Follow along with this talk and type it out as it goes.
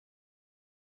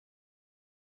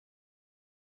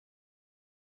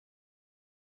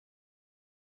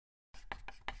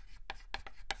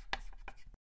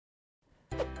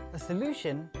A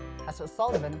solution has a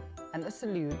solvent and a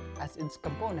solute as its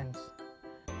components.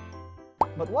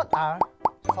 But what are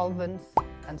solvents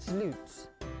and solutes?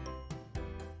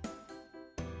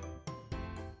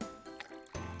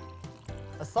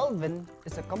 A solvent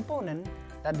is a component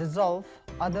that dissolves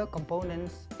other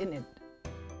components in it.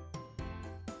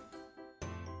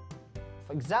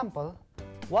 For example,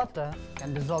 water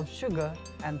can dissolve sugar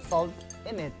and salt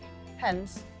in it,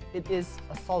 hence it is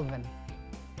a solvent.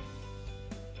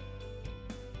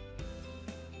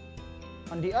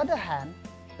 On the other hand,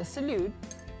 a solute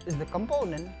is the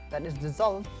component that is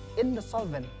dissolved in the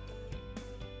solvent.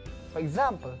 For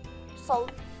example,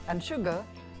 salt and sugar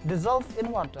dissolve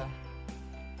in water,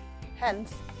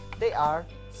 hence they are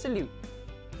solute.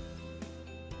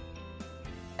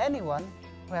 Anyone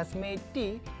who has made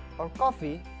tea or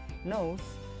coffee knows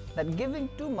that giving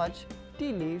too much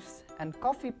tea leaves and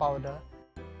coffee powder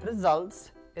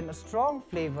results in a strong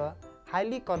flavor,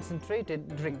 highly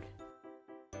concentrated drink,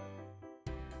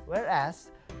 whereas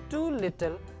too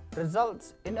little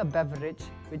results in a beverage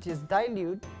which is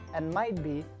dilute and might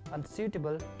be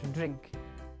unsuitable to drink.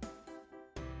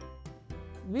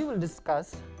 We will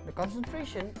discuss the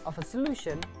concentration of a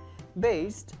solution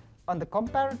based on the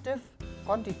comparative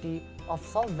quantity of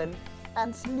solvent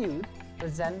and solute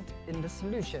present in the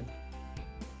solution.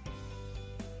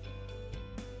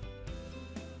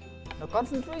 The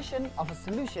concentration of a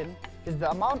solution is the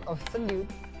amount of solute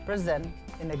present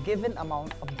in a given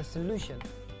amount of the solution.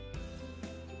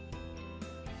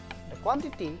 The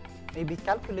quantity may be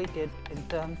calculated in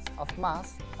terms of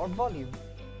mass or volume.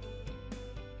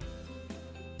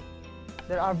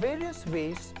 There are various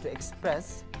ways to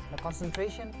express the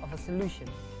concentration of a solution.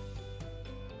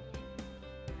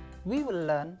 We will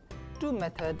learn two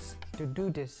methods to do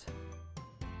this.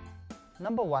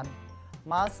 Number 1,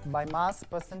 mass by mass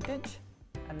percentage,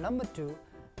 and number 2,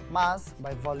 mass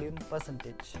by volume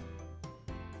percentage.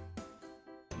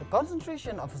 The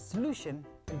concentration of a solution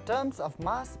in terms of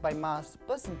mass by mass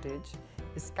percentage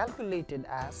is calculated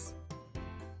as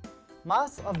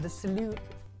mass of the solute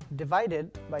divided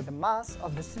by the mass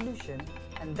of the solution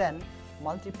and then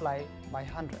multiplied by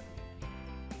 100.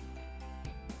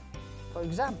 For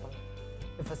example,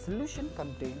 if a solution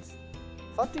contains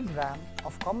 40 grams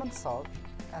of common salt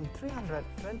and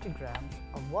 320 grams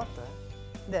of water,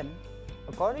 then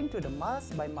according to the mass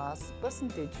by mass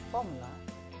percentage formula,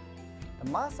 the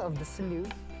mass of the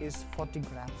solute is 40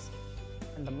 grams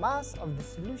and the mass of the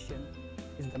solution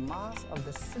is the mass of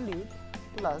the solute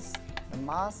plus the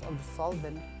mass of the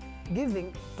solvent,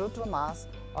 giving total mass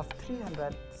of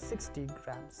 360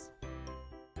 grams.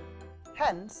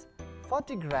 Hence,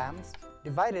 40 grams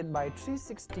divided by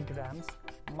 360 grams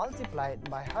multiplied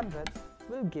by 100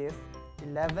 will give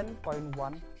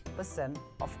 11.1%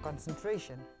 of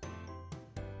concentration.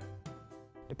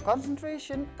 The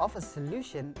concentration of a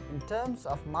solution in terms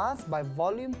of mass by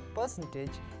volume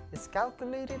percentage is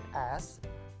calculated as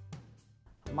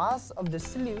mass of the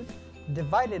solute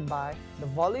divided by the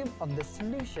volume of the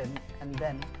solution and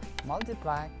then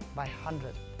multiplied by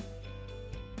 100.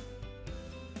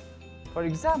 For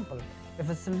example, if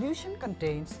a solution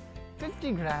contains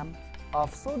 50 grams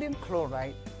of sodium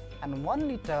chloride and 1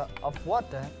 liter of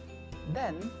water,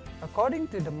 then according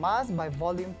to the mass by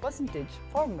volume percentage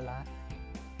formula,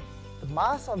 the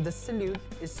mass of the solute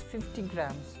is 50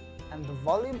 grams and the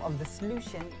volume of the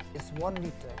solution is 1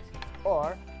 liter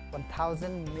or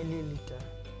 1000 milliliter.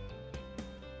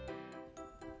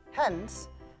 Hence,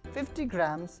 50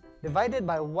 grams divided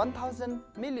by 1000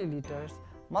 milliliters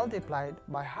multiplied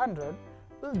by 100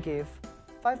 will give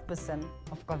 5%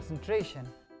 of concentration.